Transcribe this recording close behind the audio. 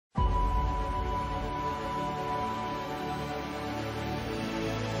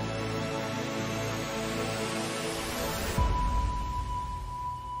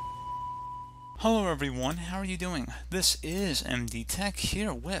Hello everyone, how are you doing? This is MD Tech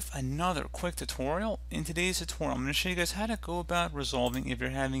here with another quick tutorial. In today's tutorial, I'm going to show you guys how to go about resolving if you're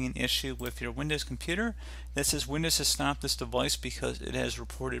having an issue with your Windows computer that says Windows has stopped this device because it has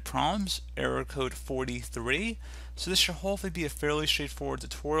reported problems, error code 43. So this should hopefully be a fairly straightforward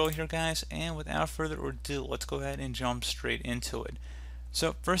tutorial here, guys, and without further ado, let's go ahead and jump straight into it.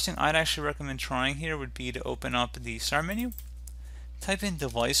 So first thing I'd actually recommend trying here would be to open up the Start menu, type in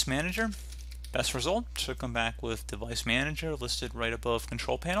Device Manager. Best result should come back with Device Manager listed right above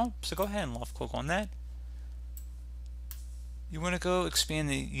Control Panel. So go ahead and left click on that. You want to go expand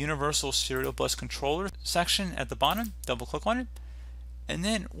the Universal Serial Bus Controller section at the bottom, double click on it, and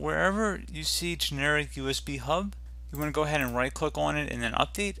then wherever you see generic USB hub, you want to go ahead and right click on it and then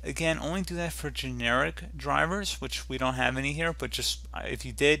update. Again, only do that for generic drivers, which we don't have any here, but just if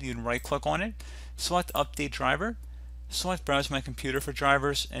you did, you'd right click on it, select Update Driver, select Browse My Computer for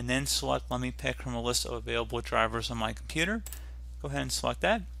drivers, and then select Let me pick from a list of available drivers on my computer. Go ahead and select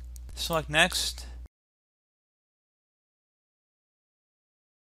that. Select Next.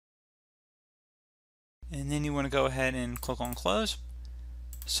 And then you want to go ahead and click on Close.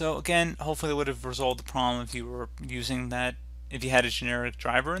 So again, hopefully it would have resolved the problem if you were using that, if you had a generic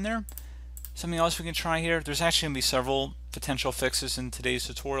driver in there. Something else we can try here, there's actually going to be several potential fixes in today's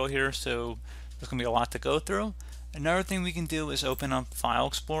tutorial here, so there's going to be a lot to go through. Another thing we can do is open up File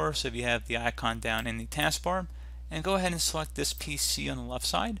Explorer, so if you have the icon down in the taskbar, and go ahead and select this PC on the left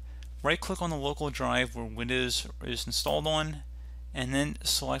side. Right click on the local drive where Windows is installed on, and then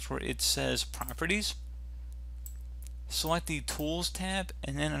select where it says Properties. Select the Tools tab,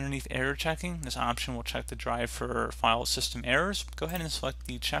 and then underneath Error Checking, this option will check the drive for file system errors. Go ahead and select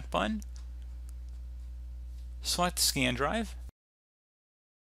the check button. Select Scan Drive.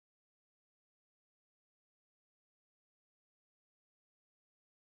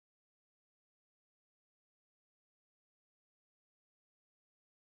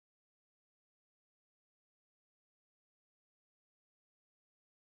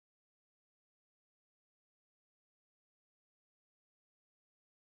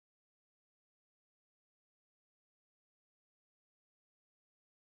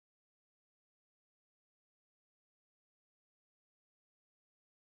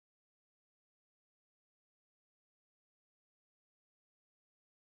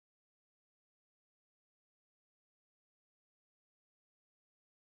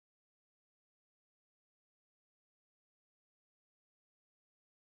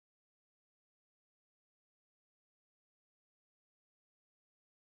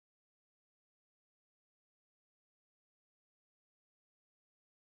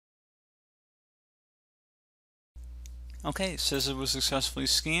 Okay, it says it was successfully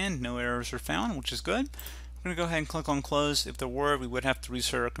scanned, no errors were found, which is good. We're going to go ahead and click on Close. If there were, we would have to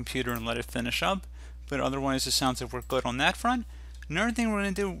restart our computer and let it finish up, but otherwise it sounds like we're good on that front. Another thing we're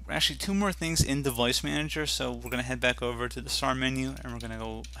going to do, actually two more things in Device Manager, so we're going to head back over to the Start menu and we're going to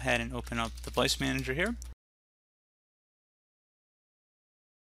go ahead and open up Device Manager here.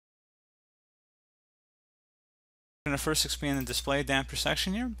 We're going to first expand the Display Adapter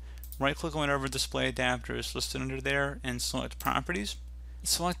section here. Right click on whatever display adapter is listed under there and select Properties.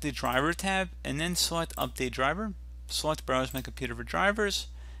 Select the Driver tab and then select Update Driver. Select Browse My Computer for drivers.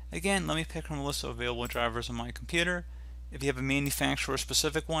 Again, let me pick from a list of available drivers on my computer. If you have a manufacturer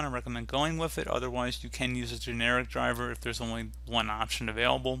specific one, I recommend going with it. Otherwise, you can use a generic driver if there's only one option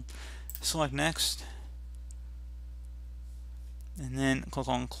available. Select Next. And then click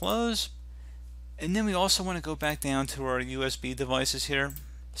on Close. And then we also want to go back down to our USB devices here.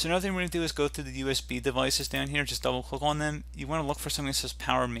 So another thing we're going to do is go through the USB devices down here, just double click on them. You want to look for something that says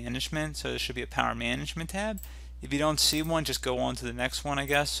Power Management, so there should be a Power Management tab. If you don't see one, just go on to the next one, I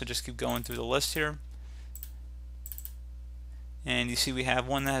guess. So just keep going through the list here. And you see we have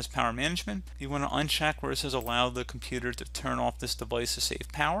one that has Power Management. You want to uncheck where it says Allow the computer to turn off this device to save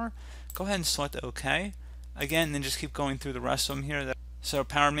power. Go ahead and select OK. Again, then just keep going through the rest of them here. So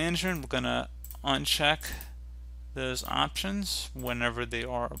Power Management, we're going to uncheck those options whenever they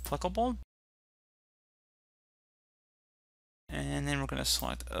are applicable, and then we're going to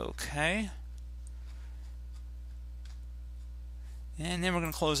select OK, and then we're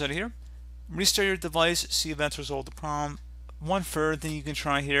going to close out of here. Restart your device, see if that's resolved the problem. One further thing you can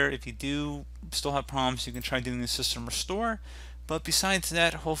try here, if you do still have problems, you can try doing the system restore, but besides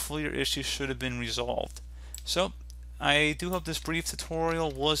that, hopefully your issue should have been resolved. So I do hope this brief tutorial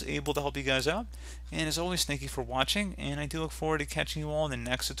was able to help you guys out, and as always, thank you for watching, and I do look forward to catching you all in the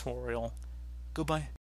next tutorial. Goodbye.